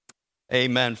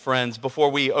Amen, friends. Before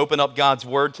we open up God's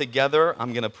word together,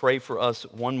 I'm going to pray for us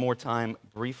one more time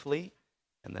briefly,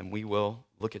 and then we will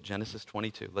look at Genesis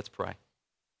 22. Let's pray.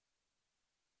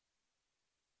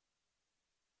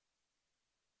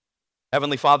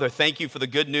 Heavenly Father, thank you for the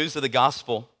good news of the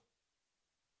gospel.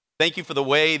 Thank you for the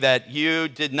way that you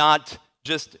did not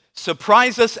just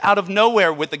surprise us out of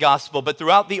nowhere with the gospel, but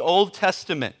throughout the Old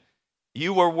Testament,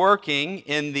 you were working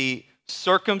in the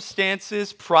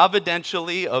circumstances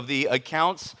providentially of the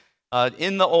accounts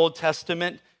in the Old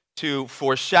Testament to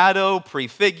foreshadow,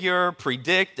 prefigure,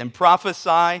 predict, and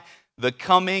prophesy the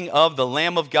coming of the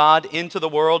Lamb of God into the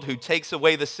world who takes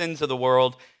away the sins of the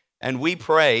world. And we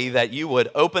pray that you would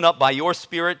open up by your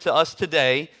Spirit to us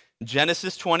today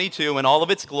Genesis 22 and all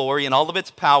of its glory and all of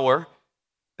its power,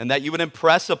 and that you would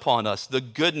impress upon us the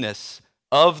goodness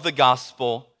of the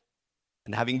gospel,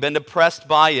 and having been impressed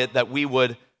by it, that we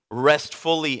would rest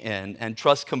fully in and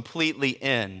trust completely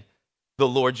in the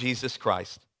Lord Jesus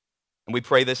Christ. And we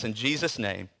pray this in Jesus'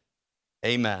 name.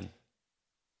 Amen.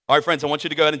 All right, friends, I want you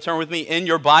to go ahead and turn with me in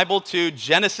your Bible to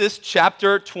Genesis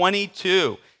chapter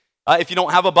 22. If you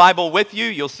don't have a Bible with you,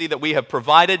 you'll see that we have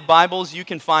provided Bibles. You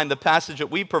can find the passage that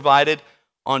we provided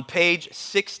on page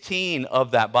 16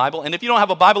 of that Bible. And if you don't have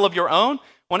a Bible of your own, I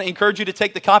want to encourage you to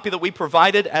take the copy that we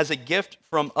provided as a gift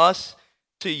from us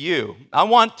to you. I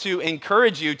want to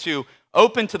encourage you to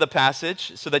open to the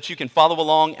passage so that you can follow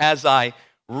along as I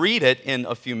read it in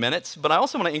a few minutes. But I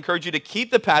also want to encourage you to keep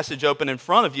the passage open in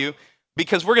front of you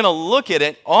because we're going to look at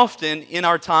it often in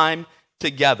our time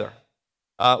together.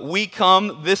 We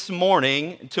come this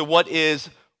morning to what is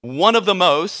one of the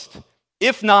most,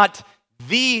 if not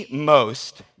the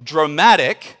most,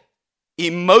 dramatic,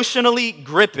 emotionally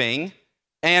gripping,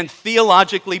 and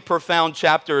theologically profound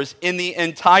chapters in the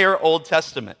entire Old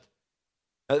Testament.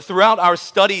 Throughout our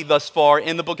study thus far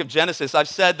in the book of Genesis, I've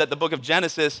said that the book of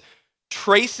Genesis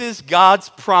traces God's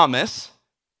promise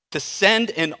to send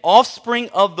an offspring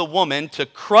of the woman to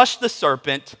crush the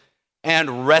serpent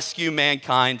and rescue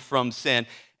mankind from sin.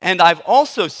 And I've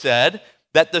also said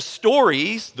that the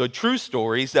stories, the true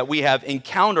stories that we have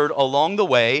encountered along the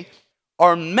way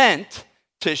are meant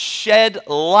to shed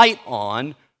light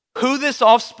on who this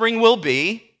offspring will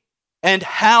be and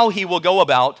how he will go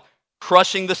about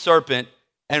crushing the serpent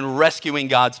and rescuing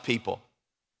God's people.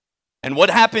 And what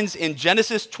happens in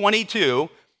Genesis 22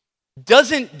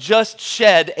 doesn't just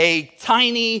shed a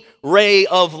tiny ray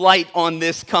of light on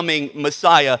this coming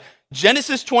Messiah.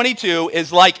 Genesis 22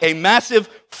 is like a massive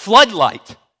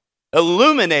floodlight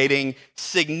illuminating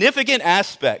significant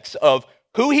aspects of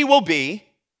who he will be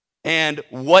and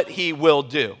what he will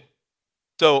do.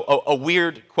 So a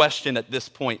weird question at this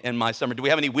point in my summer. Do we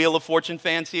have any Wheel of Fortune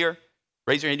fans here?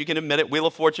 Raise your hand, you can admit it. Wheel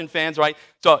of Fortune fans, right?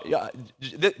 So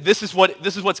this is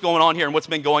what's going on here and what's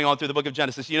been going on through the book of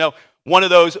Genesis. You know, one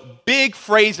of those big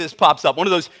phrases pops up, one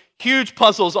of those huge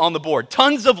puzzles on the board,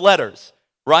 tons of letters,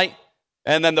 right?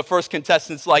 And then the first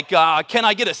contestant's like, can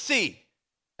I get a C?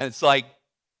 And it's like,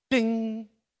 ding,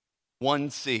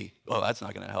 1 C. Oh, that's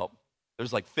not going to help.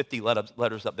 There's like 50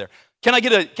 letters up there. Can I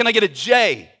get a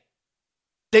J?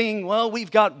 Ding, well,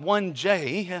 we've got 1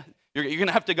 J. You're going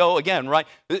to have to go again, right?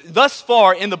 Thus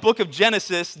far in the book of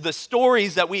Genesis, the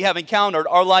stories that we have encountered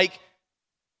are like,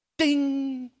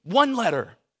 ding, 1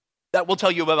 letter that will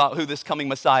tell you about who this coming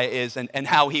Messiah is and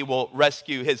how he will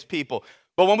rescue his people.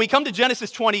 But when we come to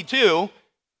Genesis 22,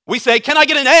 we say, can I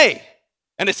get an A?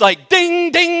 And it's like,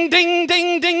 ding, ding, ding,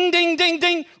 ding, ding, ding, ding,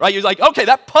 ding, right? You're like, okay,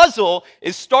 that puzzle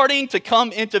is starting to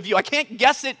come into view. I can't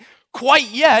guess it quite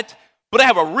yet, but I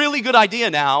have a really good idea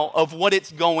now of what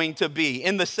it's going to be.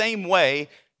 In the same way,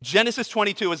 Genesis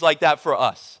 22 is like that for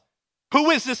us.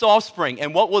 Who is this offspring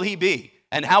and what will he be?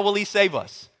 And how will he save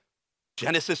us?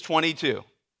 Genesis 22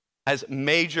 has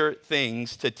major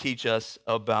things to teach us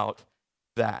about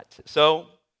that. So,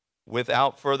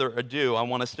 without further ado, I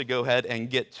want us to go ahead and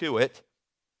get to it.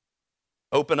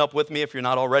 Open up with me, if you're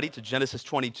not already, to Genesis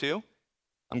 22.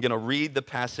 I'm going to read the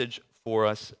passage for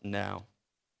us now.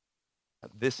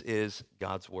 This is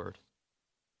God's word.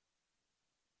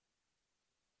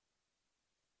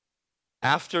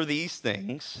 After these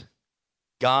things,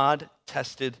 God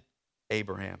tested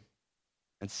Abraham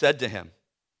and said to him,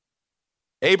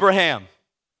 Abraham.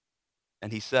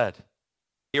 And he said,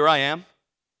 here I am.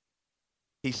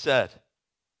 He said,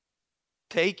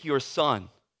 take your son,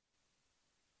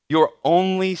 your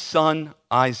only son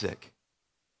Isaac,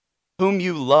 whom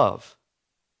you love,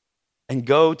 and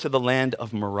go to the land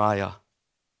of Moriah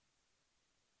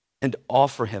and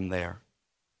offer him there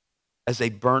as a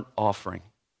burnt offering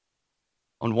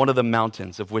on one of the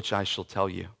mountains of which I shall tell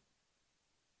you.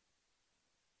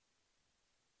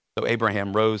 So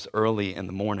Abraham rose early in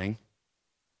the morning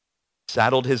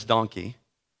saddled his donkey,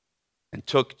 and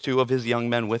took 2 of his young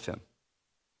men with him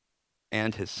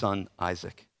and his son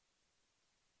Isaac.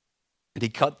 And he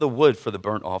cut the wood for the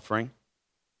burnt offering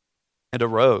and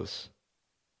arose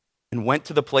and went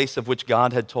to the place of which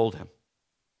God had told him.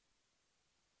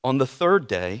 On the 3rd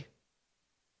day,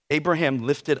 Abraham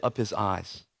lifted up his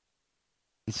eyes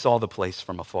and saw the place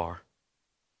from afar.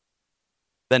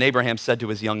 Then Abraham said to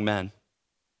his young men,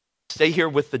 "Stay here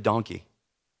with the donkey.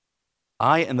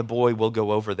 I and the boy will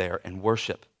go over there and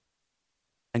worship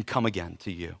and come again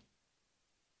to you."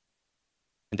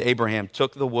 And Abraham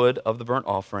took the wood of the burnt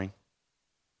offering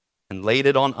and laid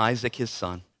it on Isaac his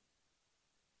son.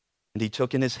 And he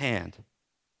took in his hand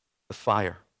the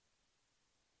fire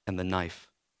and the knife.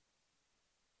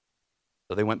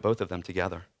 So they went both of them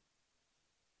together.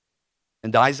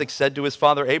 And Isaac said to his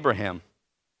father Abraham,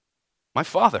 "My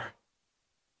father."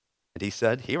 And he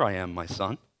said, "Here I am, my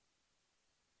son."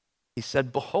 He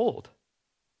said, "Behold,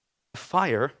 the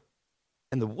fire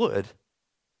and the wood,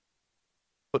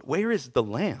 but where is the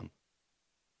lamb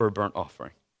for a burnt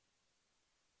offering?"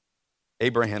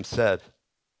 Abraham said,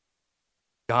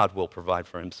 "God will provide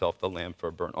for himself the lamb for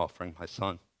a burnt offering, my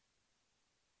son."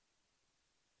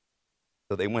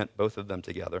 So they went, both of them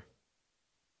together.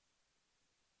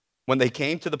 When they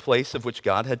came to the place of which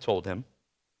God had told him,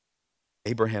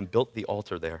 Abraham built the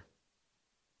altar there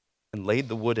and laid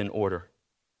the wood in order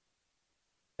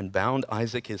and bound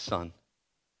Isaac his son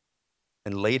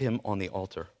and laid him on the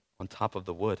altar on top of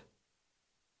the wood.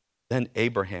 Then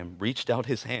Abraham reached out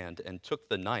his hand and took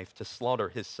the knife to slaughter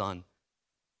his son.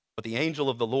 But the angel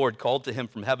of the Lord called to him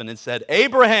from heaven and said,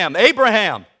 "Abraham,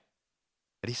 Abraham!"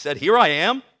 And he said, "Here I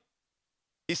am."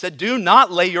 He said, "Do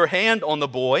not lay your hand on the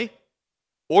boy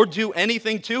or do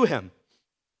anything to him.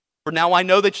 For now I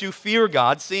know that you fear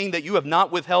God, seeing that you have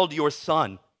not withheld your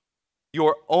son,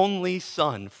 your only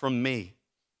son, from me."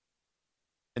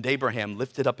 And Abraham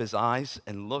lifted up his eyes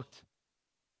and looked,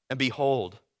 and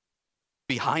behold,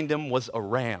 behind him was a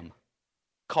ram,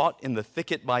 caught in the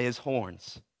thicket by his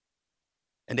horns.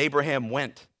 And Abraham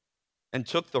went and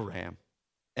took the ram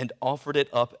and offered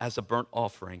it up as a burnt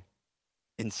offering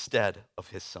instead of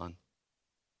his son.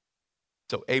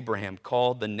 So Abraham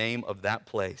called the name of that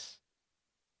place,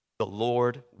 "The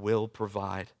Lord will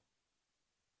provide."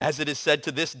 As it is said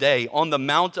to this day, "On the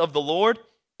mount of the Lord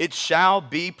it shall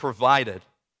be provided."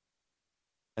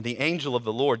 And the angel of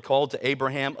the Lord called to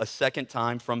Abraham a second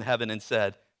time from heaven and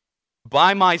said,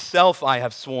 "By myself I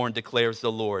have sworn, declares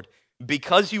the Lord,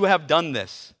 because you have done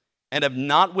this and have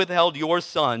not withheld your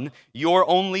son, your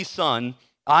only son,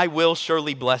 I will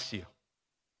surely bless you.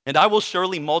 And I will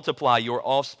surely multiply your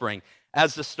offspring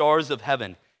as the stars of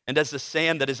heaven and as the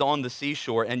sand that is on the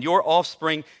seashore. And your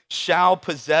offspring shall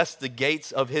possess the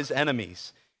gates of his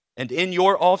enemies. And in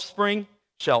your offspring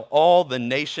shall all the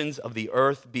nations of the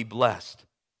earth be blessed,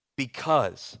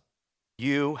 because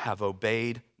you have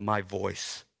obeyed my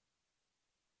voice."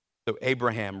 So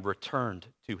Abraham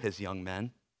returned to his young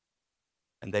men,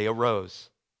 and they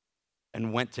arose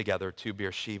and went together to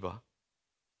Beersheba.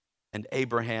 And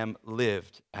Abraham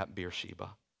lived at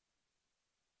Beersheba.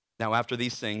 Now after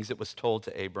these things it was told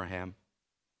to Abraham,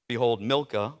 "Behold,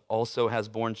 Milcah also has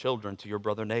borne children to your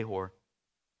brother Nahor.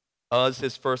 Uz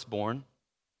his firstborn,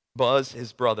 Buz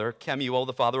his brother, Kemuel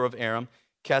the father of Aram,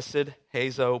 Kesed,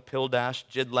 Hazo, Pildash,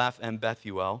 Jidlaph, and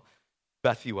Bethuel.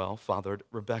 Bethuel fathered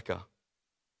Rebekah.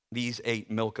 These 8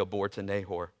 Milcah bore to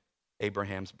Nahor,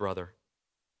 Abraham's brother.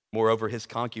 Moreover, his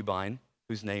concubine,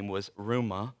 whose name was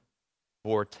Reumah,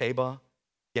 bore Teba,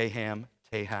 Gaham,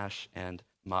 Tahash, and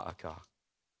Maacah.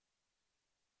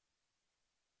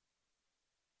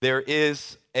 There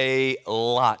is a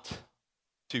lot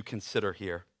to consider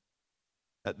here.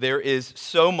 There is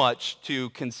so much to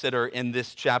consider in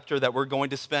this chapter that we're going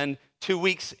to spend 2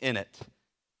 weeks in it.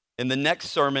 In the next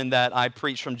sermon that I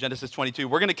preach from Genesis 22,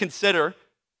 we're going to consider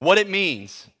what it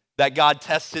means that God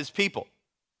tests his people.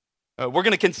 We're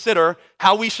going to consider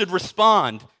how we should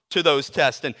respond to those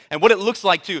tests and what it looks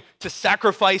like to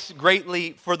sacrifice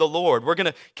greatly for the Lord. We're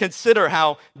going to consider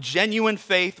how genuine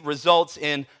faith results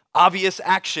in obvious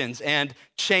actions and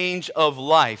change of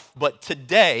life. But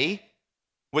today,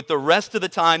 with the rest of the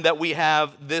time that we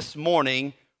have this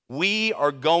morning, we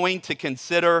are going to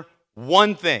consider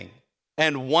one thing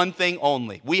and one thing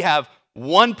only. We have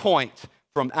one point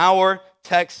from our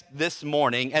text this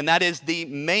morning, and that is the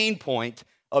main point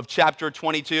of chapter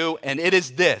 22, and it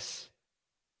is this: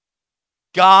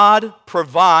 God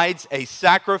provides a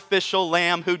sacrificial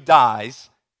lamb who dies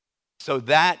so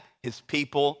that his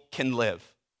people can live.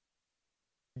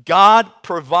 God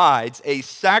provides a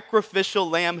sacrificial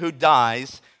lamb who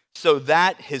dies so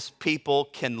that his people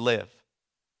can live.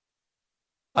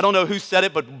 I don't know who said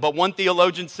it, but one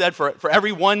theologian said, for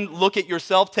every one look at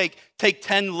yourself, take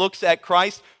 10 looks at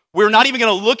Christ. We're not even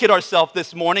going to look at ourselves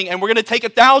this morning, and we're going to take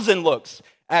 1,000 looks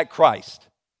at Christ.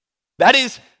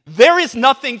 There is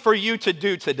nothing for you to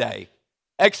do today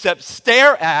except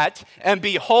stare at and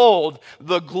behold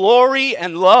the glory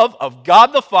and love of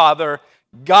God the Father,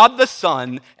 God the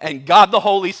Son, and God the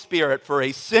Holy Spirit for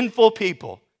a sinful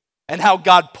people, and how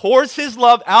God pours his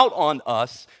love out on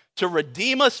us to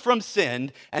redeem us from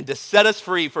sin and to set us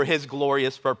free for his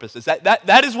glorious purposes.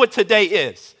 That is what today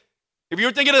is. If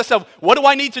you're thinking to yourself, what do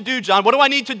I need to do, John? What do I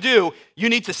need to do? You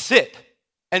need to sit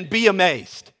and be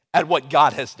amazed at what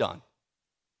God has done.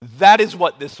 That is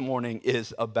what this morning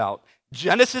is about.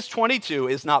 Genesis 22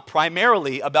 is not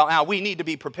primarily about how we need to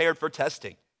be prepared for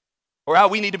testing, or how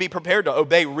we need to be prepared to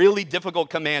obey really difficult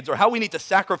commands, or how we need to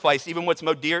sacrifice even what's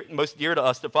most dear to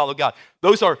us to follow God.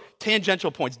 Those are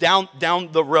tangential points down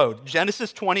the road.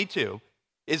 Genesis 22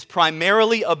 is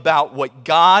primarily about what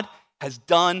God has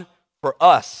done for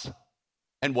us.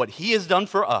 And what he has done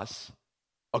for us,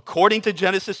 according to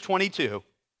Genesis 22,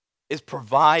 is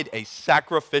provide a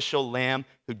sacrificial lamb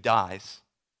who dies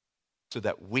so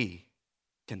that we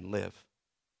can live.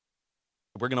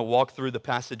 We're going to walk through the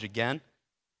passage again.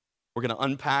 We're going to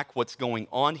unpack what's going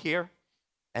on here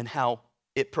and how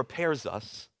it prepares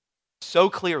us so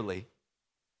clearly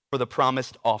for the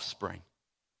promised offspring.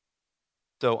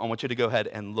 So I want you to go ahead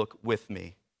and look with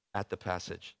me at the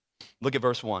passage. Look at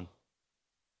verse 1.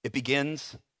 It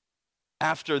begins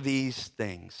after these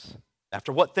things.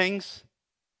 After what things?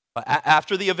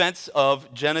 After the events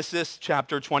of Genesis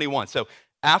chapter 21. So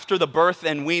after the birth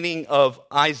and weaning of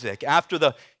Isaac, after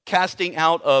the casting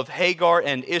out of Hagar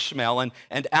and Ishmael,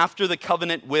 and after the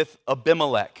covenant with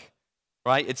Abimelech,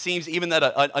 right? It seems even that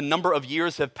a number of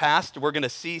years have passed. We're going to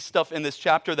see stuff in this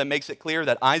chapter that makes it clear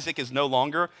that Isaac is no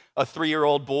longer a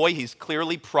 3-year-old boy. He's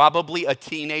clearly probably a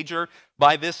teenager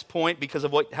by this point because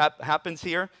of what happens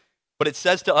here. But it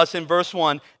says to us in verse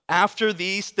 1, after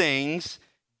these things,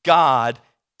 God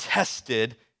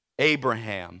tested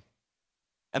Abraham.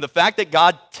 And the fact that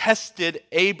God tested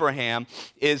Abraham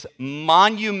is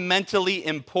monumentally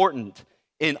important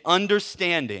in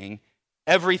understanding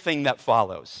everything that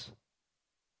follows.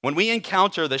 When we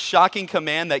encounter the shocking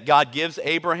command that God gives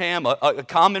Abraham, a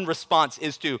common response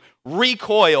is to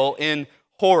recoil in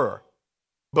horror.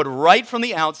 But right from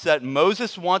the outset,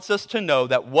 Moses wants us to know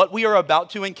that what we are about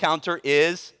to encounter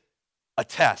is a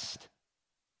test.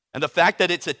 And the fact that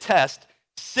it's a test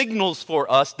signals for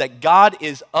us that God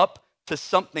is up to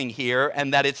something here,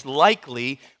 and that it's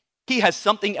likely he has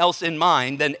something else in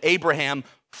mind than Abraham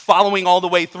following all the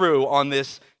way through on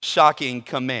this shocking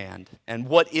command. And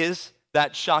what is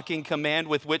that shocking command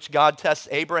with which God tests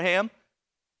Abraham?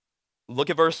 Look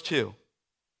at verse 2. I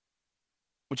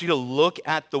want you to look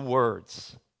at the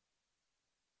words.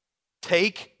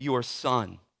 Take your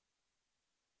son,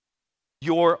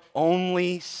 your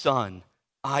only son,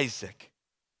 Isaac,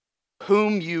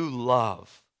 whom you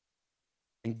love,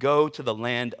 and go to the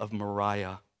land of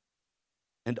Moriah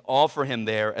and offer him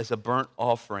there as a burnt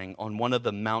offering on one of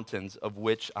the mountains of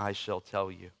which I shall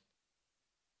tell you.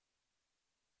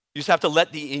 You just have to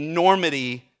let the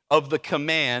enormity of the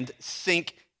command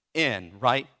sink in,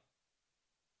 right?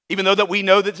 Even though that we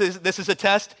know that this is a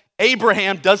test,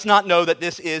 Abraham does not know that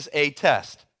this is a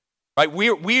test, right?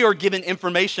 We are given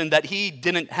information that he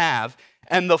didn't have,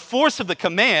 and the force of the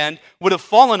command would have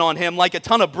fallen on him like a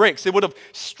ton of bricks. It would have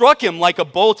struck him like a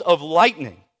bolt of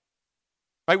lightning,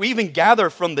 right? We even gather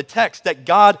from the text that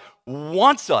God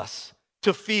wants us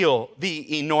to feel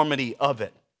the enormity of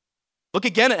it. Look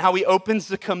again at how he opens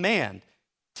the command.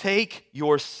 Take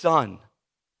your son,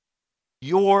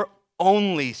 your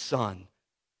only son,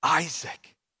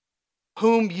 Isaac,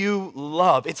 whom you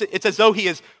love. It's as though he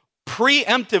is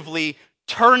preemptively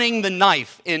turning the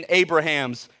knife in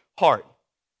Abraham's heart.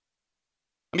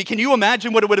 I mean, can you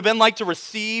imagine what it would have been like to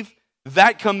receive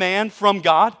that command from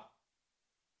God?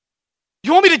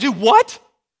 You want me to do what?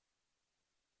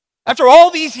 After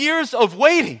all these years of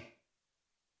waiting,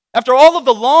 after all of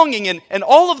the longing and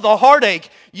all of the heartache,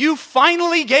 you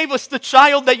finally gave us the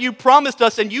child that you promised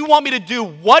us, and you want me to do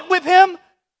what with him?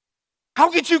 How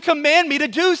could you command me to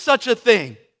do such a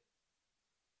thing?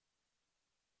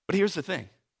 But here's the thing.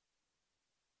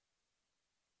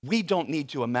 We don't need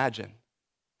to imagine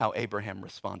how Abraham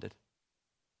responded.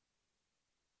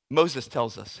 Moses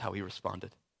tells us how he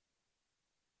responded.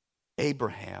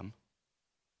 Abraham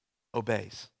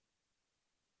obeys.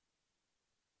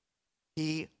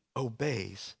 He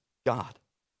obeys God.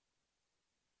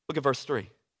 Look at verse 3.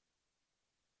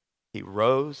 He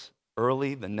rose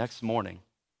early the next morning,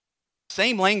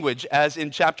 Same language as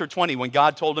in chapter 20 when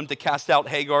God told him to cast out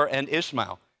Hagar and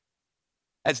Ishmael.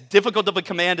 As difficult of a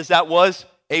command as that was,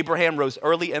 Abraham rose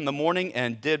early in the morning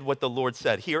and did what the Lord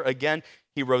said. Here again,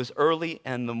 he rose early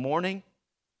in the morning,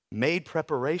 made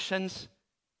preparations,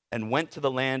 and went to the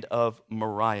land of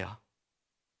Moriah.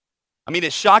 I mean,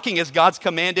 as shocking as God's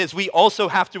command is, we also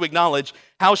have to acknowledge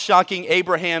how shocking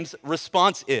Abraham's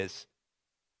response is.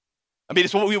 I mean,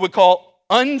 it's what we would call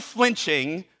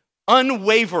unflinching,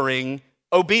 unwavering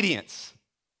obedience.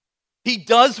 He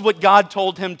does what God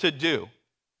told him to do.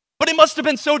 But it must have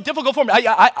been so difficult for him.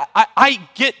 I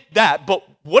get that, but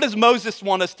what does Moses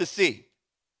want us to see?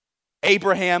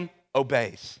 Abraham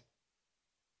obeys.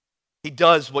 He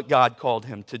does what God called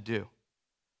him to do.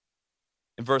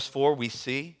 In verse 4, we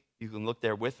see, you can look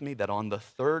there with me, that on the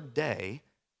third day,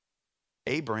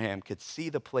 Abraham could see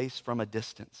the place from a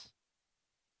distance.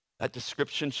 That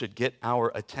description should get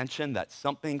our attention that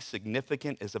something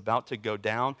significant is about to go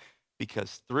down,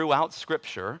 because throughout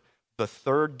Scripture, the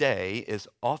third day is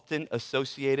often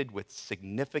associated with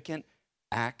significant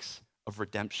acts of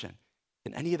redemption.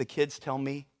 Can any of the kids tell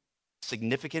me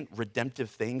significant redemptive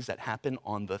things that happen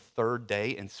on the third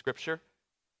day in Scripture?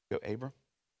 Go, Abram.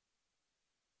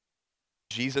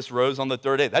 Jesus rose on the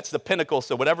third day. That's the pinnacle,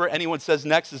 so whatever anyone says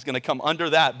next is going to come under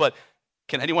that. But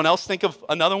can anyone else think of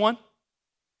another one?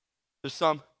 There's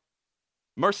some.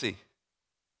 Mercy.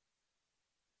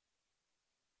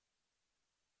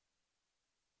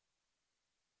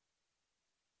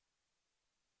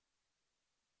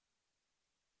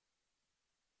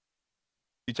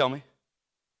 You tell me.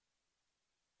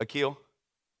 Akil?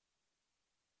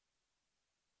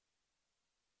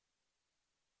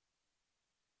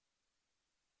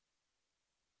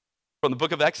 From the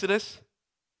book of Exodus?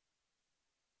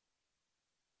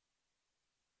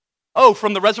 Oh,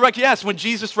 from the resurrection, yes, when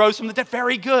Jesus rose from the dead.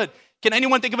 Very good. Can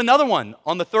anyone think of another one?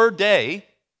 On the third day,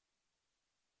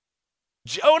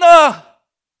 Jonah!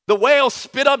 The whale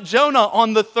spit up Jonah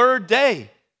on the third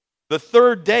day. The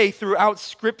third day throughout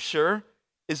Scripture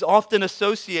is often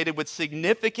associated with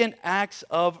significant acts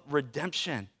of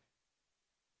redemption.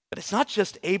 But it's not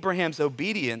just Abraham's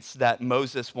obedience that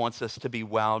Moses wants us to be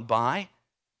wowed by.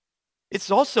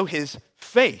 It's also his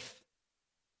faith.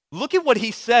 Look at what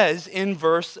he says in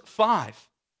verse 5.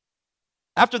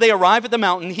 After they arrive at the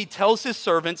mountain, he tells his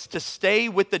servants to stay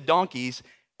with the donkeys,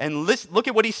 and look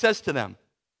at what he says to them.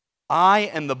 I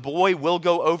and the boy will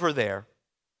go over there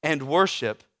and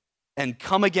worship and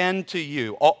come again to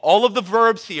you. All of the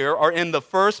verbs here are in the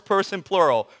first person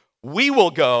plural. We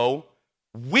will go,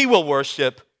 we will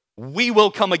worship, we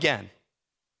will come again.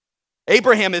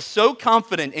 Abraham is so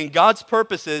confident in God's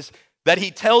purposes that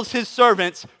he tells his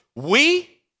servants, we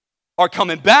are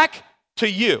coming back to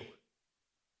you.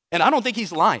 And I don't think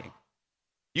he's lying.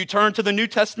 You turn to the New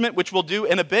Testament, which we'll do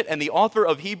in a bit, and the author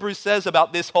of Hebrews says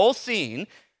about this whole scene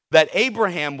that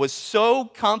Abraham was so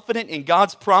confident in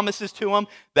God's promises to him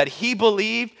that he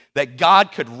believed that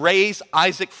God could raise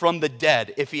Isaac from the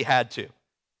dead if he had to.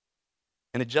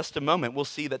 And in just a moment, we'll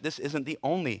see that this isn't the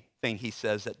only thing he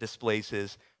says that displays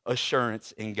his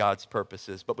assurance in God's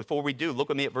purposes. But before we do, look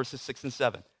with me at verses 6 and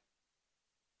 7.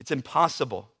 It's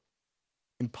impossible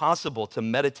to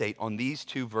meditate on these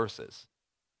two verses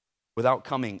without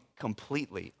coming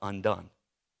completely undone.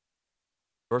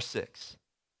 Verse 6.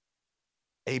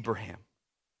 Abraham,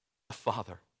 the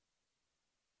father,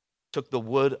 took the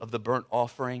wood of the burnt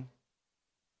offering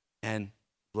and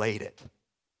laid it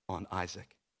on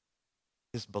Isaac.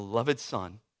 His beloved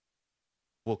son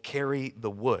will carry the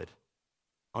wood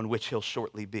on which he'll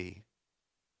shortly be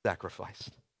sacrificed.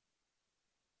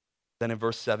 Then in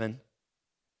verse 7,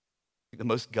 the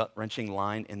most gut-wrenching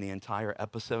line in the entire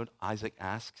episode, Isaac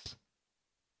asks,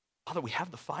 Father, we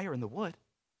have the fire and the wood,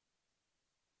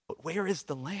 but where is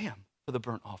the lamb for the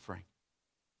burnt offering?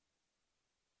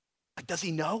 Does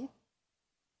he know?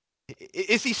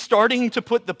 Is he starting to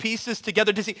put the pieces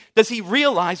together? Does he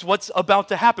realize what's about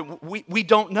to happen? We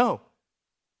don't know.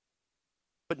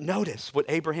 But notice what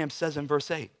Abraham says in verse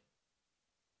 8.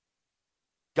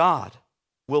 God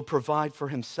will provide for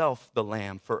himself the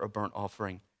lamb for a burnt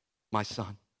offering, my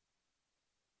son.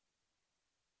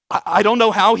 I don't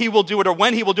know how he will do it or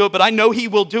when he will do it, but I know he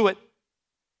will do it.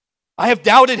 I have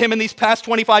doubted him in these past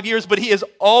 25 years, but he has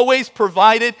always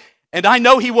provided, and I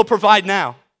know he will provide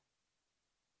now.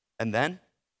 And then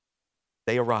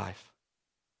they arrive.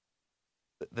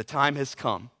 The time has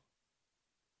come.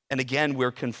 And again,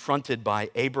 we're confronted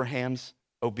by Abraham's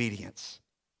obedience.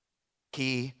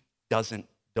 He doesn't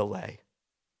delay.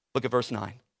 Look at verse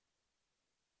 9.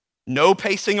 No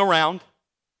pacing around,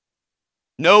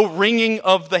 no wringing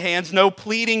of the hands, no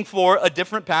pleading for a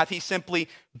different path. He simply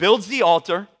builds the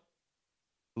altar,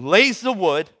 lays the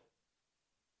wood,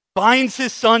 finds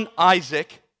his son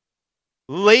Isaac,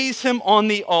 lays him on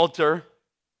the altar,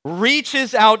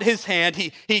 reaches out his hand,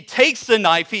 he takes the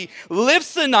knife, he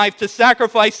lifts the knife to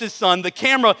sacrifice his son. The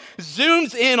camera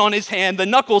zooms in on his hand, the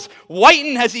knuckles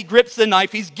whiten as he grips the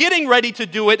knife. He's getting ready to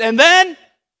do it, and then,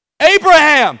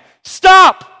 Abraham,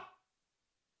 stop!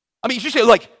 I mean, you should say,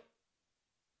 like,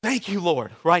 thank you,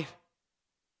 Lord, right?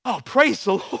 Oh, praise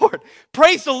the Lord.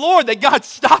 Praise the Lord that God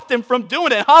stopped him from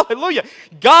doing it. Hallelujah.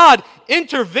 God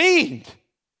intervened.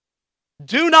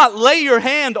 Do not lay your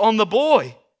hand on the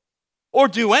boy or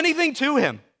do anything to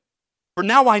him. For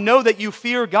now I know that you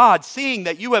fear God, seeing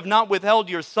that you have not withheld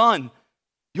your son,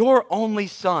 your only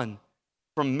son,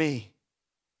 from me.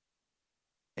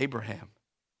 Abraham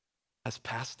has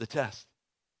passed the test.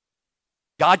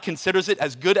 God considers it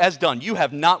as good as done. You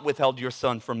have not withheld your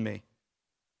son from me.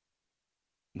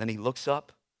 And then he looks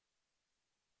up,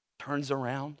 turns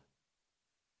around,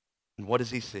 and what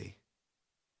does he see?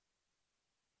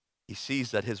 He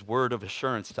sees that his word of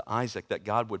assurance to Isaac that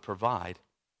God would provide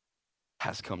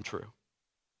has come true.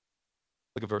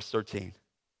 Look at verse 13.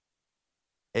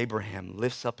 Abraham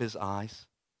lifts up his eyes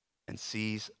and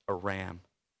sees a ram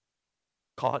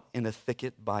caught in a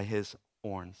thicket by his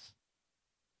horns.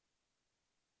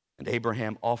 And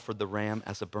Abraham offered the ram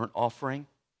as a burnt offering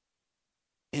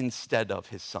instead of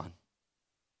his son,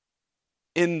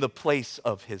 in the place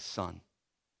of his son,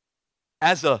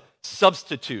 as a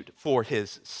substitute for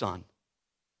his son.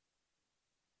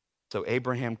 So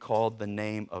Abraham called the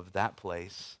name of that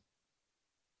place,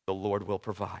 the Lord will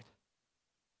provide.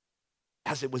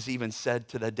 As it was even said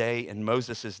to the day in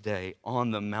Moses' day,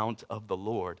 on the mount of the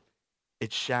Lord,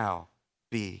 it shall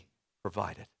be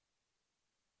provided.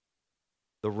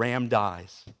 The ram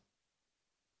dies.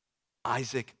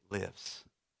 Isaac lives.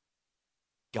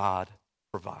 God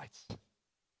provides.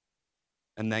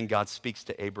 And then God speaks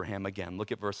to Abraham again.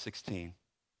 Look at verse 16.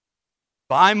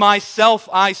 By myself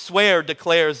I swear,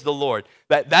 declares the Lord.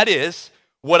 That is,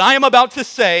 what I am about to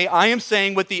say, I am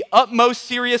saying with the utmost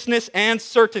seriousness and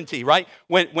certainty, right?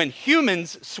 When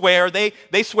humans swear, they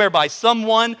swear by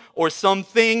someone or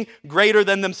something greater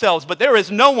than themselves. But there is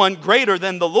no one greater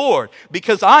than the Lord.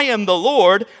 Because I am the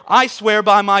Lord, I swear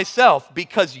by myself.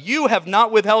 Because you have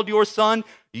not withheld your son,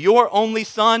 your only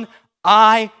son,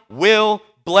 I will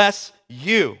bless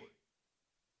you.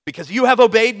 Because you have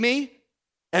obeyed me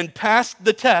and passed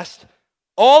the test,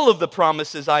 all of the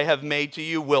promises I have made to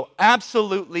you will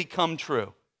absolutely come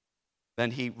true.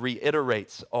 Then he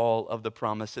reiterates all of the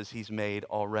promises he's made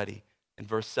already. In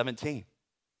verse 17,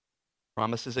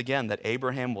 promises again that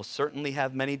Abraham will certainly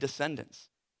have many descendants.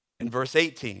 In verse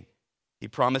 18, he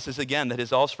promises again that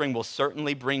his offspring will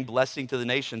certainly bring blessing to the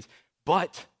nations.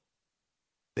 But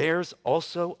there's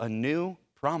also a new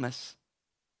promise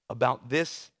about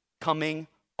this coming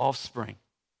offspring.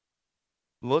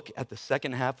 Look at the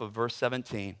second half of verse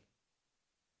 17.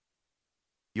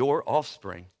 Your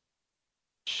offspring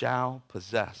shall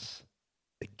possess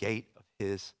the gate of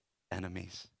his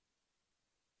enemies.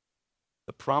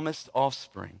 The promised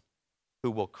offspring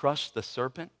who will crush the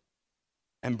serpent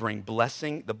and bring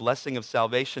the blessing of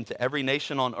salvation to every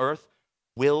nation on earth,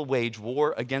 will wage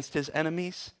war against his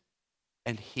enemies,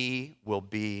 and he will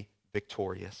be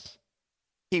victorious.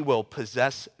 He will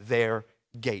possess their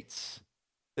gates.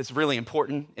 It's really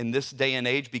important in this day and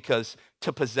age because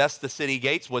to possess the city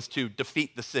gates was to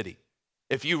defeat the city.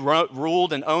 If you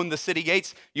ruled and owned the city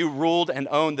gates, you ruled and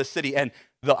owned the city. And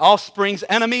the offspring's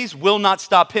enemies will not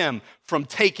stop him from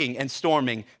taking and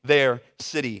storming their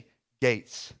city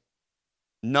gates.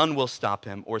 None will stop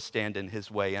him or stand in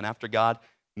his way. And after God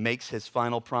makes his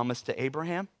final promise to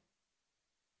Abraham,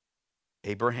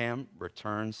 Abraham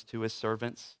returns to his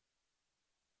servants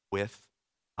with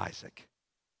Isaac.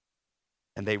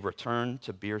 And they return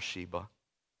to Beersheba.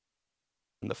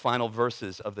 In the final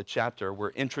verses of the chapter,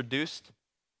 we're introduced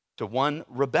to one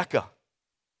Rebekah,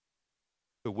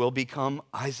 who will become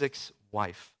Isaac's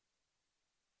wife,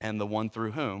 and the one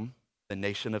through whom the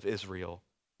nation of Israel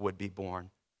would be born.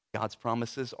 God's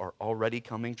promises are already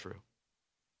coming true.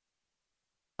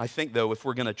 I think, though, if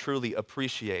we're going to truly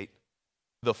appreciate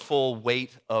the full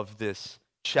weight of this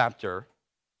chapter,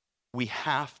 we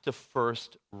have to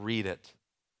first read it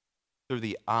through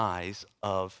the eyes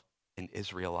of an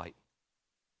Israelite.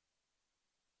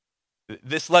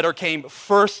 This letter came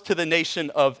first to the nation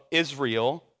of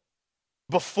Israel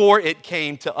before it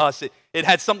came to us. It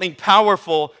had something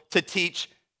powerful to teach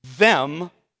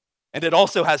them, and it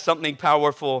also has something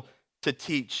powerful to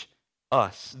teach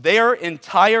us. Their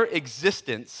entire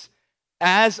existence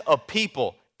as a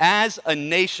people, as a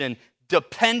nation,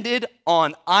 depended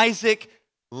on Isaac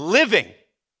living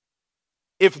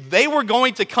if they were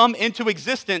going to come into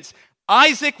existence,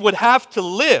 Isaac would have to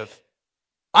live.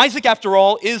 Isaac, after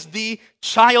all, is the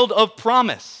child of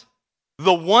promise,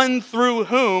 the one through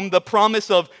whom the promise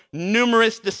of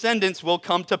numerous descendants will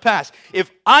come to pass.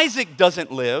 If Isaac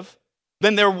doesn't live,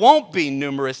 then there won't be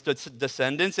numerous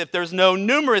descendants. If there's no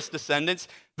numerous descendants,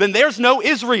 then there's no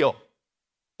Israel.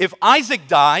 If Isaac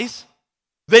dies,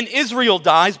 then Israel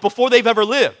dies before they've ever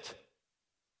lived.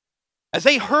 As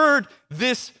they heard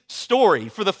this story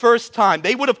for the first time,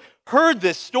 they would have heard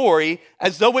this story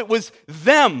as though it was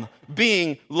them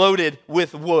being loaded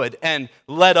with wood and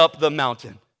led up the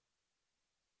mountain.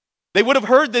 They would have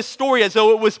heard this story as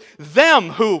though it was them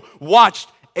who watched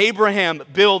Abraham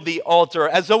build the altar,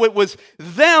 as though it was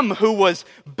them who was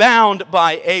bound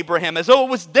by Abraham, as though it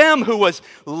was them who was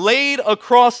laid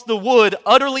across the wood,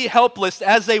 utterly helpless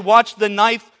as they watched the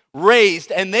knife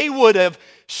raised, and they would have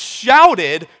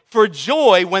shouted for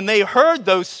joy when they heard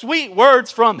those sweet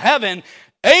words from heaven,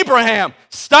 "Abraham,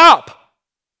 stop!"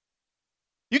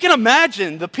 You can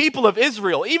imagine the people of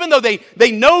Israel, even though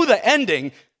they know the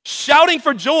ending, shouting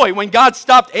for joy when God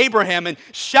stopped Abraham and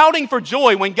shouting for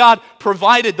joy when God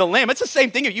provided the lamb. It's the same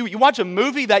thing. You watch a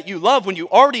movie that you love when you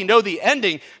already know the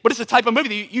ending, but it's the type of movie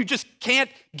that you just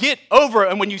can't get over.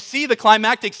 And when you see the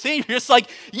climactic scene, you're just like,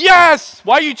 yes!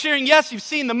 Why are you cheering yes? You've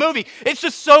seen the movie. It's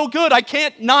just so good. I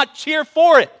can't not cheer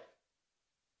for it.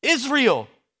 Israel,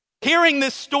 hearing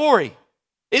this story,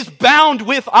 is bound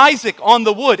with Isaac on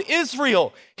the wood.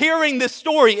 Israel, hearing this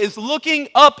story, is looking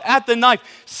up at the knife,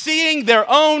 seeing their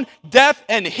own death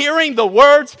and hearing the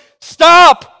words,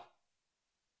 "Stop!"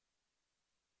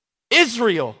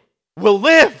 Israel will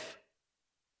live.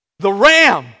 The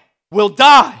ram will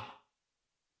die.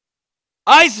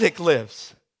 Isaac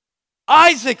lives.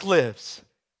 Isaac lives.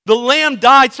 The lamb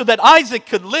died so that Isaac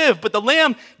could live, but the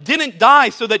lamb didn't die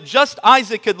so that just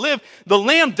Isaac could live. The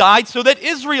lamb died so that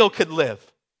Israel could live.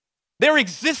 Their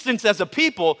existence as a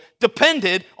people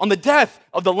depended on the death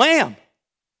of the lamb.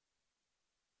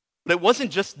 But it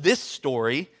wasn't just this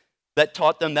story that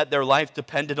taught them that their life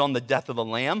depended on the death of the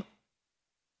lamb.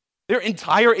 Their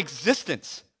entire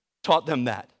existence taught them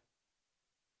that.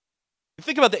 You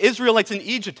think about the Israelites in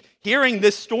Egypt hearing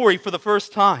this story for the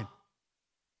first time.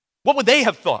 What would they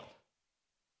have thought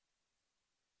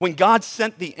when God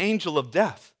sent the angel of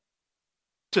death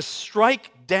to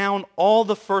strike down all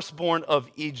the firstborn of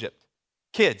Egypt?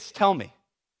 Kids, tell me,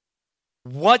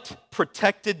 what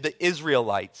protected the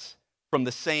Israelites from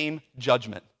the same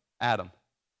judgment? Adam.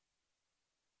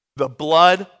 The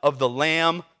blood of the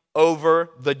lamb over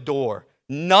the door.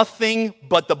 Nothing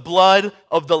but the blood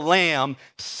of the lamb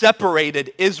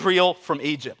separated Israel from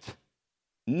Egypt.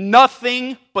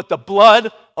 Nothing but the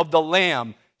blood of the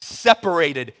lamb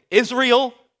separated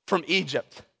Israel from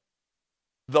Egypt.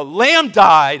 The lamb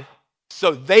died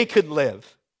so they could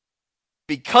live.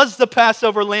 Because the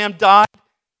Passover lamb died,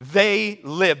 they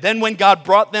lived. Then when God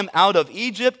brought them out of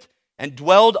Egypt and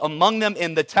dwelled among them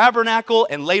in the tabernacle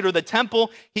and later the temple,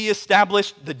 he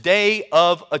established the Day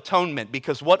of Atonement.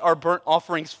 Because what are burnt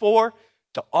offerings for?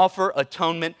 To offer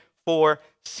atonement for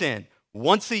sin.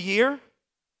 Once a year,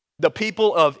 the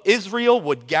people of Israel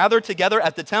would gather together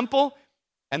at the temple,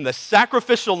 and the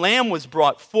sacrificial lamb was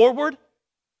brought forward,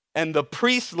 and the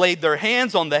priests laid their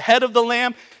hands on the head of the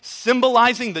lamb,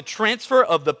 symbolizing the transfer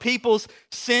of the people's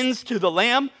sins to the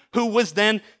lamb, who was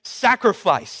then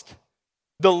sacrificed.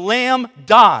 The lamb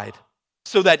died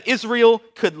so that Israel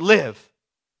could live.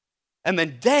 And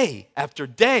then day after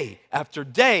day after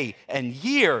day and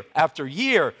year after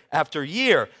year after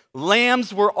year,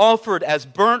 lambs were offered as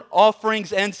burnt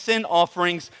offerings and sin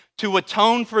offerings to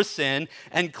atone for sin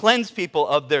and cleanse people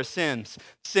of their sins.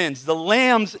 The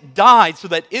lambs died so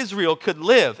that Israel could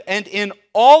live. And in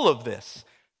all of this,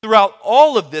 throughout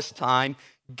all of this time,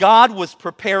 God was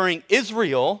preparing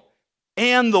Israel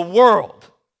and the world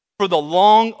for the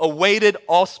long-awaited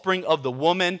offspring of the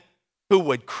woman who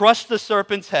would crush the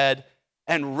serpent's head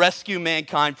and rescue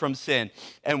mankind from sin.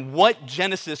 And what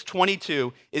Genesis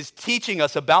 22 is teaching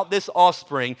us about this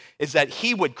offspring is that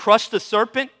he would crush the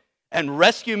serpent and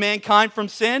rescue mankind from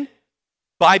sin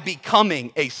by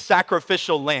becoming a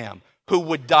sacrificial lamb who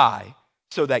would die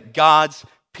so that God's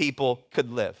people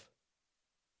could live.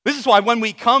 This is why when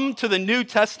we come to the New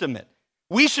Testament,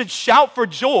 we should shout for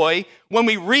joy when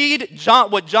we read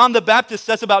what John the Baptist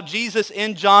says about Jesus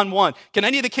in John 1. Can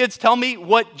any of the kids tell me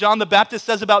what John the Baptist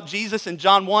says about Jesus in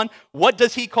John 1? What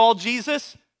does he call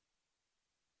Jesus?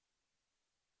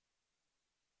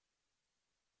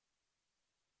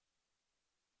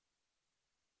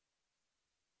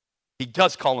 He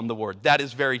does call him the Word. That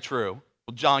is very true.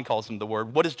 Well, John calls him the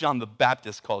Word. What does John the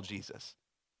Baptist call Jesus?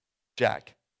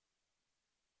 Jack.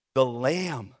 The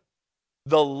Lamb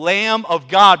of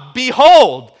God.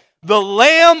 Behold, the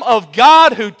Lamb of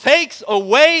God who takes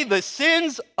away the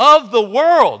sins of the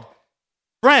world.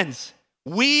 Friends,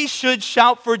 we should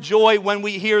shout for joy when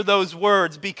we hear those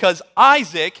words, because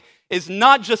Isaac is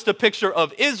not just a picture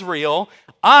of Israel.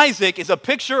 Isaac is a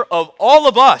picture of all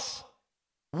of us.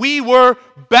 We were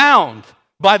bound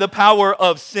by the power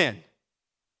of sin.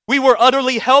 We were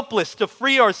utterly helpless to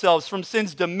free ourselves from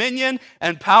sin's dominion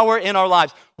and power in our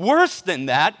lives. Worse than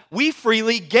that, we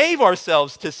freely gave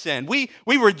ourselves to sin. We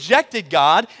rejected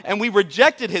God and we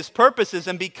rejected his purposes,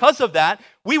 and because of that,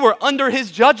 we were under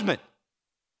his judgment.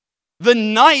 The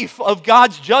knife of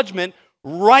God's judgment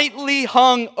rightly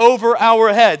hung over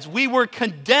our heads. We were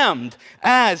condemned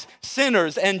as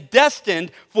sinners and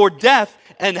destined for death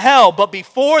and hell. But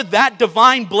before that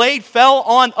divine blade fell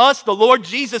on us, the Lord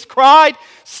Jesus cried,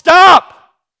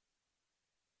 "Stop!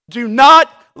 Do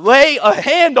not lay a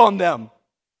hand on them.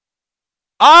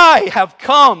 I have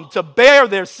come to bear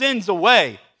their sins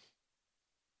away.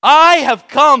 I have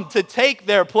come to take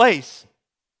their place.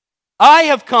 I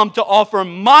have come to offer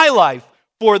my life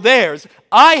for theirs.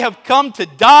 I have come to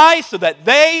die so that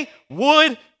they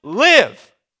would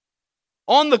live."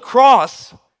 On the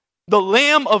cross, the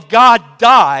Lamb of God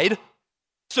died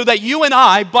so that you and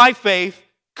I, by faith,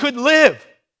 could live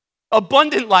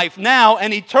abundant life now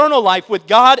and eternal life with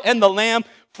God and the Lamb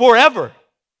forever.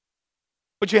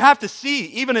 But you have to see,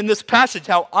 even in this passage,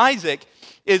 how Isaac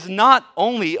is not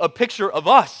only a picture of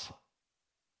us,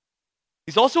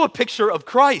 he's also a picture of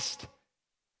Christ.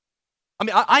 I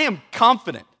mean, I am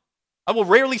confident. I will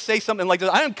rarely say something like this.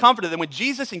 I am confident that when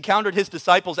Jesus encountered his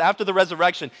disciples after the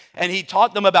resurrection and he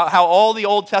taught them about how all the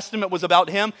Old Testament was about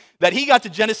him, that he got to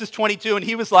Genesis 22 and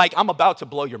he was like, "I'm about to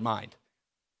blow your mind.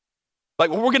 Like,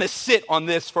 we're going to sit on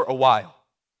this for a while."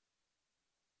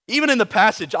 Even in the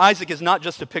passage, Isaac is not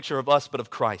just a picture of us, but of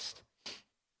Christ.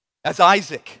 As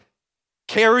Isaac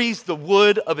carries the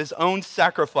wood of his own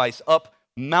sacrifice up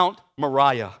Mount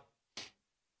Moriah,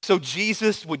 so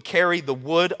Jesus would carry the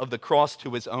wood of the cross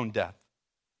to his own death.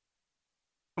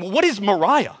 What is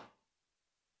Moriah?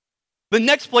 The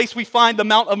next place we find the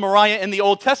Mount of Moriah in the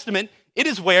Old Testament, it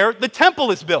is where the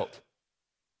temple is built.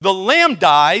 The Lamb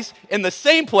dies in the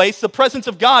same place the presence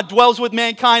of God dwells with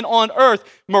mankind on earth.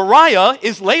 Moriah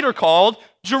is later called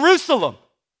Jerusalem.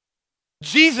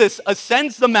 Jesus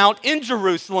ascends the mount in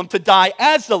Jerusalem to die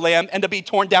as the Lamb and to be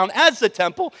torn down as the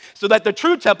temple so that the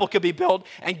true temple could be built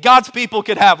and God's people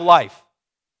could have life.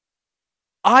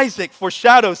 Isaac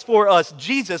foreshadows for us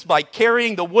Jesus by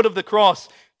carrying the wood of the cross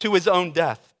to his own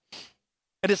death.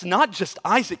 And it's not just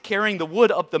Isaac carrying the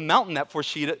wood up the mountain that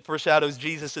foreshadows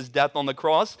Jesus' death on the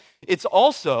cross. It's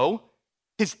also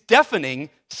his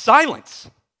deafening silence.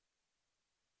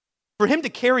 For him to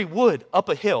carry wood up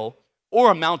a hill or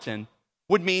a mountain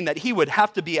would mean that he would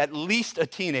have to be at least a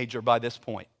teenager by this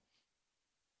point.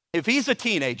 If he's a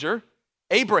teenager,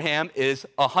 Abraham is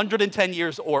 110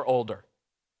 years or older,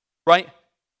 right?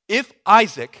 If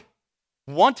Isaac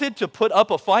wanted to put up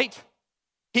a fight,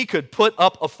 he could put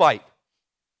up a fight.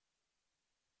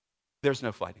 There's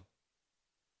no fighting.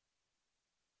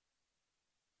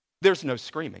 There's no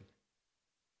screaming.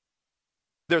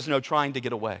 There's no trying to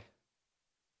get away.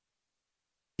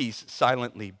 He's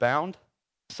silently bound,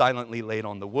 silently laid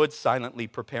on the wood, silently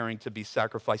preparing to be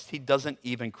sacrificed. He doesn't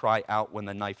even cry out when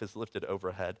the knife is lifted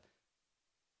overhead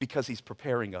because he's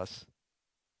preparing us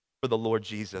for the Lord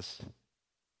Jesus,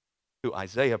 who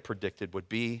Isaiah predicted would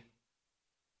be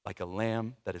like a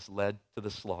lamb that is led to the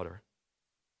slaughter,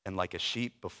 and like a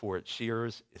sheep before its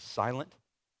shearers is silent,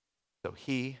 so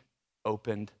he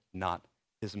opened not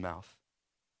his mouth.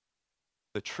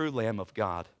 The true Lamb of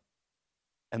God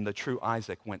and the true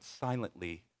Isaac went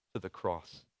silently to the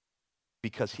cross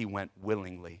because he went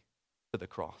willingly to the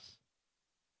cross.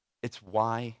 It's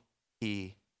why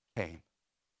he came.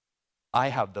 I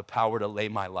have the power to lay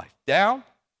my life down,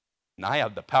 and I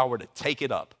have the power to take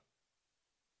it up.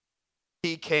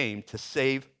 He came to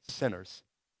save sinners,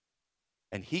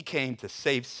 and he came to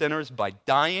save sinners by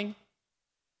dying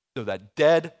so that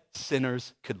dead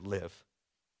sinners could live,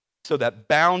 so that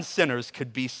bound sinners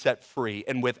could be set free,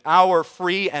 and with our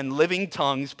free and living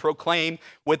tongues proclaim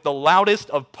with the loudest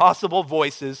of possible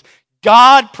voices,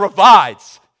 God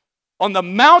provides. On the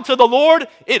mount of the Lord,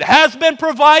 it has been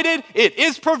provided, it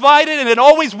is provided, and it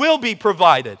always will be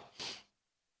provided.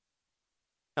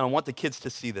 And I want the kids to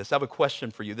see this. I have a question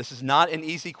for you. This is not an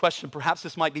easy question. Perhaps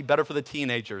this might be better for the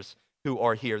teenagers who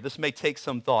are here. This may take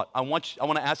some thought. I want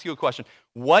to ask you a question.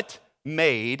 What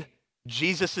made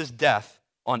Jesus' death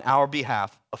on our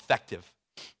behalf effective?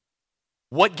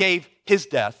 What gave his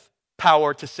death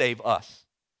power to save us?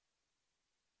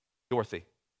 Dorothy.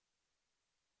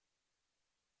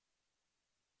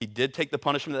 He did take the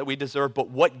punishment that we deserve, but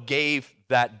what gave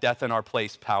that death in our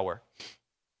place power?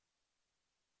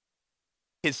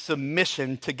 His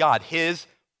submission to God, his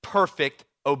perfect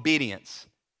obedience,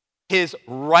 his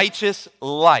righteous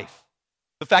life.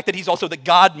 The fact that he's also the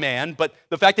God-man, but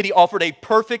the fact that he offered a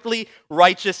perfectly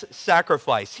righteous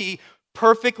sacrifice. He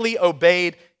perfectly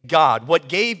obeyed God. What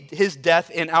gave his death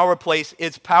in our place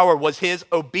its power was his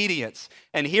obedience.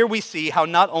 And here we see how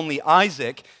not only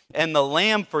Isaac and the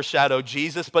lamb foreshadow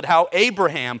Jesus, but how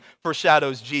Abraham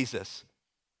foreshadows Jesus.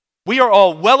 We are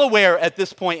all well aware at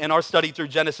this point in our study through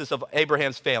Genesis of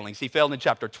Abraham's failings. He failed in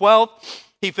chapter 12,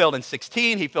 he failed in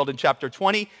 16, he failed in chapter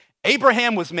 20.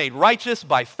 Abraham was made righteous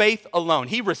by faith alone.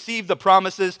 He received the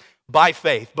promises by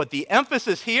faith. But the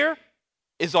emphasis here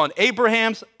is on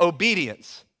Abraham's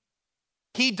obedience.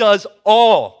 He does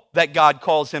all that God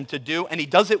calls him to do, and he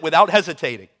does it without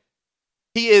hesitating.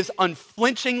 He is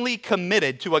unflinchingly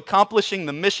committed to accomplishing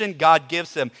the mission God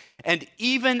gives him. And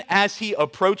even as he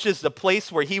approaches the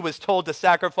place where he was told to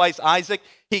sacrifice Isaac,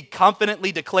 he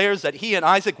confidently declares that he and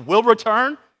Isaac will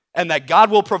return and that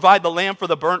God will provide the lamb for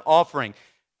the burnt offering.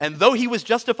 And though he was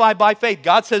justified by faith,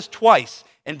 God says twice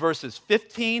in verses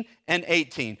 15 and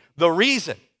 18, the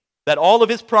reason that all of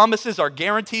his promises are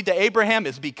guaranteed to Abraham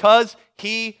is because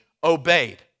he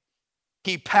obeyed.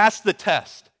 He passed the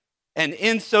test. And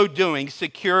in so doing,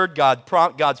 secured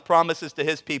God's promises to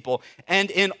his people.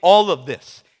 And in all of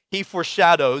this, he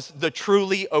foreshadows the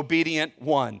truly obedient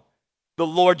one, the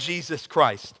Lord Jesus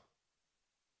Christ.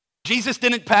 Jesus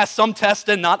didn't pass some tests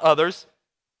and not others.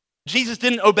 Jesus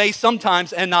didn't obey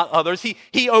sometimes and not others.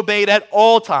 He obeyed at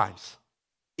all times.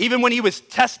 Even when he was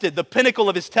tested, the pinnacle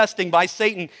of his testing by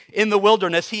Satan in the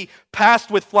wilderness, he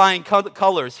passed with flying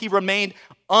colors. He remained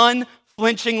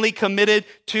unflinchingly committed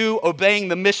to obeying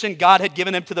the mission God had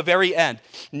given him to the very end.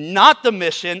 Not the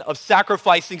mission of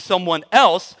sacrificing someone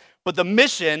else, but the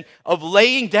mission of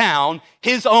laying down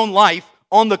his own life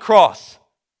on the cross.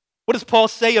 What does Paul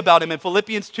say about him in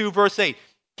Philippians 2, verse 8?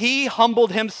 He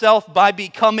humbled himself by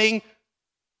becoming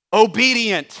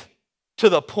obedient to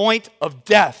the point of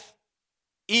death,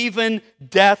 even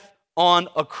death on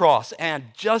a cross. And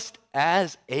just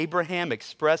as Abraham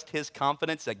expressed his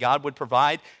confidence that God would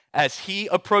provide as he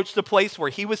approached the place where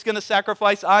he was going to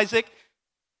sacrifice Isaac,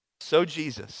 so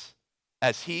Jesus,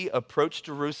 as he approached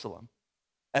Jerusalem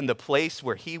and the place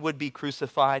where he would be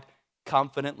crucified,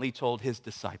 confidently told his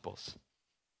disciples,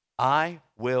 I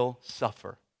will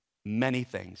suffer many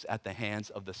things at the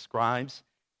hands of the scribes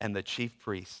and the chief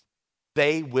priests.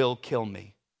 They will kill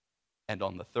me. And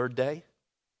on the third day,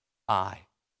 I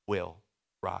will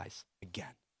rise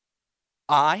again.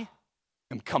 I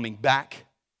am coming back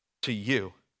to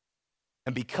you.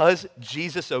 And because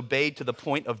Jesus obeyed to the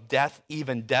point of death,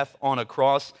 even death on a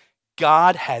cross,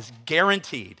 God has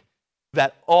guaranteed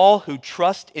that all who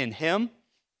trust in him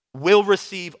will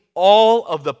receive all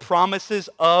of the promises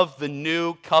of the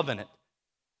new covenant.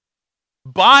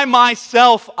 By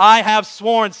myself I have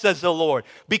sworn, says the Lord,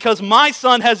 because my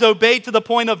son has obeyed to the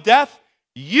point of death,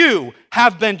 you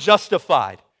have been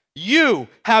justified. You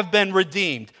have been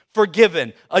redeemed,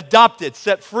 forgiven, adopted,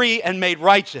 set free, and made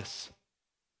righteous.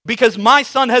 Because my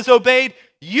son has obeyed,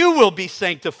 you will be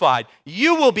sanctified.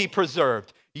 You will be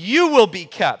preserved. You will be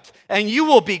kept, and you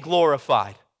will be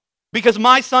glorified. Because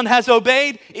my son has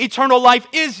obeyed, eternal life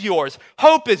is yours.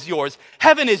 Hope is yours.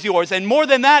 Heaven is yours. And more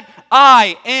than that,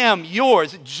 I am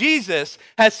yours. Jesus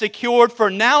has secured for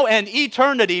now and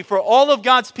eternity for all of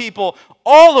God's people,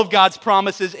 all of God's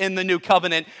promises in the new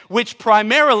covenant, which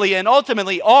primarily and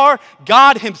ultimately are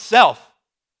God himself.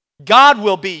 God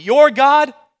will be your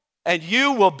God, and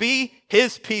you will be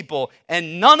his people.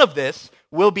 And none of this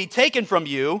will be taken from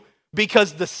you,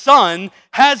 because the Son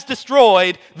has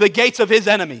destroyed the gates of his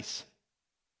enemies.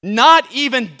 Not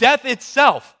even death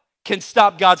itself can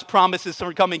stop God's promises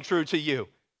from coming true to you.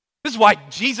 This is why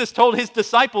Jesus told his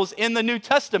disciples in the New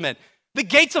Testament, the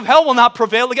gates of hell will not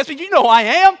prevail against me. You know who I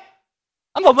am.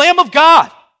 I'm the Lamb of God.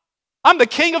 I'm the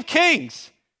King of Kings.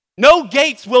 No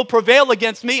gates will prevail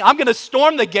against me. I'm going to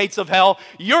storm the gates of hell.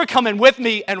 You're coming with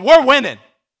me, and we're winning.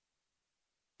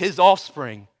 His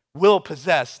offspring will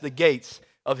possess the gates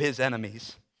of his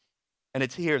enemies. And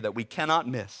it's here that we cannot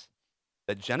miss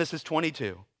that Genesis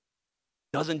 22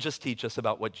 doesn't just teach us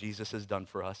about what Jesus has done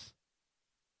for us.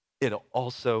 It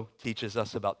also teaches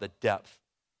us about the depth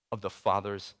of the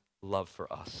Father's love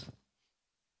for us.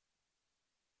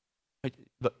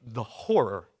 The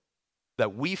horror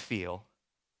that we feel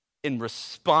in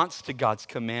response to God's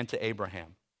command to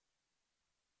Abraham,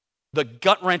 the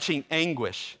gut-wrenching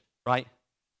anguish, right?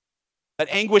 That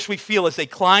anguish we feel as they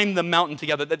climb the mountain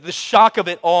together, the shock of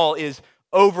it all is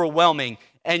overwhelming.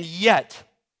 And yet,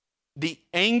 the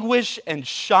anguish and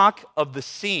shock of the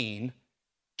scene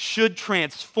should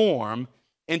transform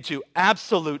into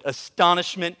absolute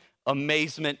astonishment,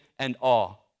 amazement, and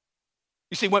awe.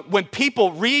 You see, when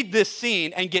people read this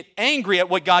scene and get angry at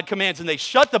what God commands and they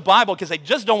shut the Bible because they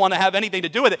just don't want to have anything to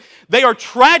do with it, they are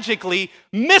tragically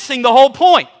missing the whole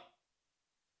point.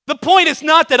 The point is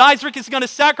not that Isaac is going to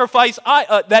sacrifice,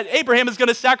 that Abraham is going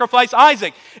to sacrifice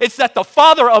Isaac. It's that the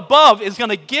Father above is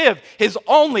going to give his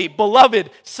only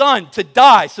beloved son to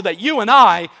die so that you and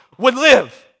I would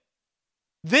live.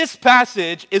 This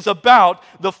passage is about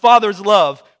the Father's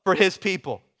love for his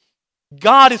people.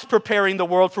 God is preparing the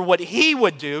world for what he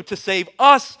would do to save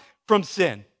us from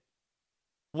sin.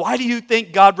 Why do you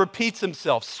think God repeats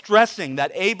himself, stressing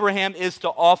that Abraham is to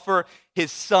offer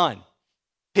his son?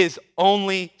 His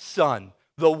only son,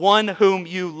 the one whom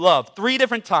you love. 3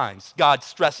 different times God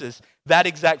stresses that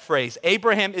exact phrase.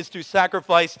 Abraham is to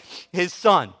sacrifice his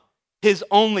son, his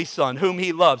only son, whom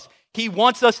he loves. He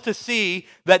wants us to see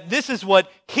that this is what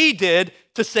he did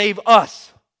to save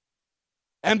us.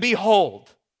 And behold,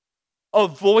 a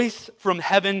voice from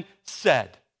heaven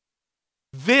said,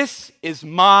 "This is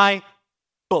my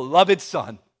beloved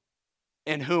son,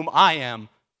 in whom I am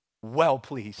well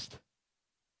pleased."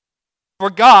 For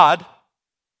God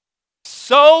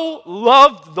so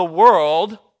loved the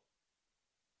world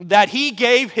that he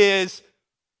gave his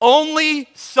only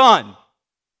son,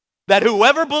 that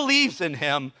whoever believes in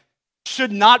him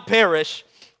should not perish,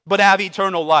 but have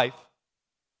eternal life.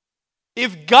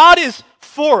 If God is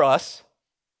for us,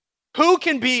 who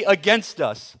can be against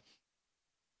us?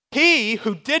 He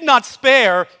who did not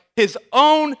spare his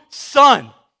own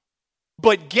son,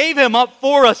 but gave him up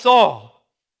for us all,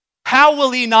 how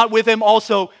will he not with him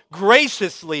also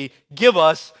graciously give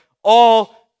us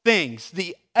all things?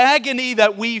 The agony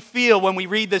that we feel when we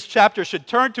read this chapter should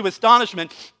turn to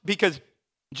astonishment, because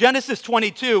Genesis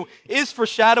 22 is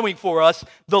foreshadowing for us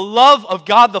the love of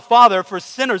God the Father for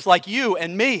sinners like you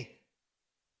and me.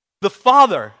 The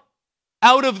Father,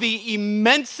 out of the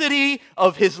immensity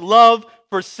of his love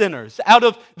for sinners, out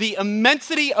of the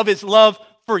immensity of his love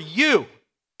for you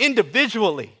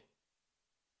individually,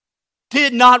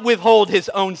 did not withhold his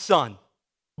own son,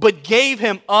 but gave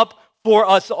him up for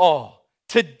us all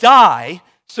to die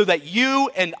so that you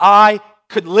and I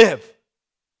could live.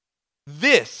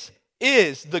 This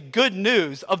is the good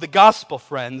news of the gospel,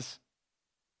 friends.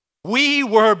 We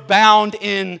were bound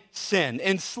in sin,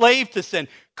 enslaved to sin,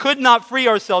 could not free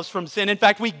ourselves from sin. In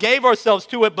fact, we gave ourselves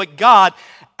to it, but God,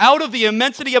 out of the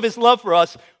immensity of his love for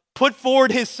us, put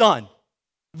forward his son,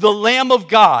 the Lamb of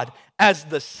God, as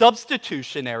the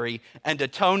substitutionary and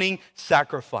atoning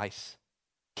sacrifice.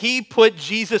 He put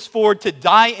Jesus forward to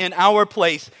die in our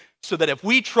place so that if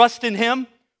we trust in him,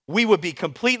 we would be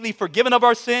completely forgiven of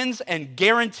our sins and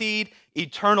guaranteed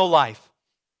eternal life.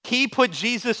 He put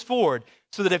Jesus forward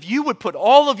so that if you would put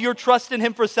all of your trust in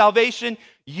him for salvation,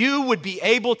 you would be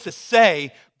able to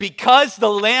say, because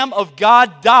the Lamb of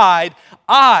God died,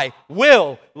 I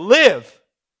will live.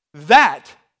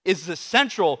 That is the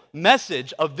central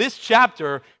message of this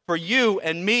chapter for you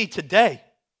and me today.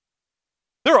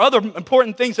 There are other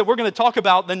important things that we're going to talk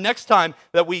about the next time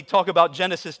that we talk about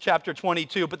Genesis chapter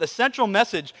 22, but the central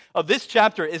message of this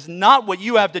chapter is not what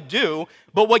you have to do,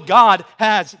 but what God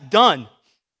has done.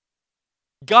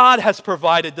 God has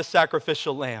provided the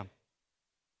sacrificial lamb.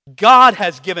 God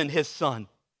has given his son.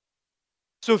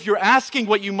 So if you're asking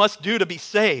what you must do to be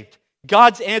saved,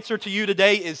 God's answer to you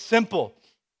today is simple.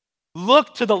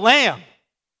 Look to the Lamb.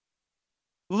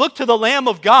 Look to the Lamb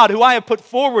of God who I have put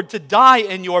forward to die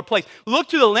in your place. Look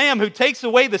to the Lamb who takes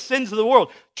away the sins of the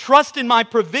world. Trust in my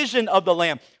provision of the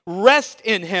Lamb. Rest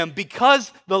in him.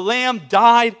 Because the Lamb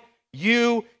died,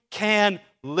 you can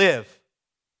live.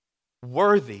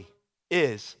 Worthy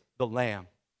is the Lamb.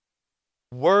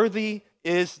 Worthy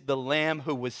is the Lamb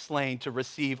who was slain to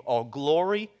receive all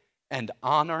glory and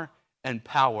honor and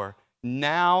power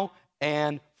now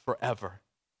and forever.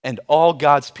 And all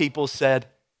God's people said,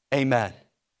 amen.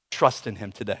 Trust in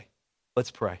him today.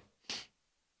 Let's pray.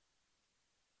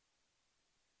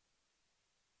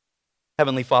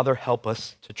 Heavenly Father, help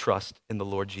us to trust in the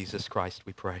Lord Jesus Christ,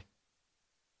 we pray.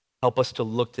 Help us to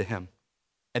look to him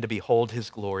and to behold his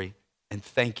glory, and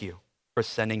thank you for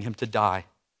sending him to die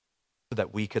so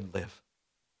that we could live.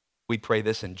 We pray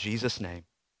this in Jesus' name.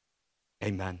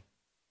 Amen.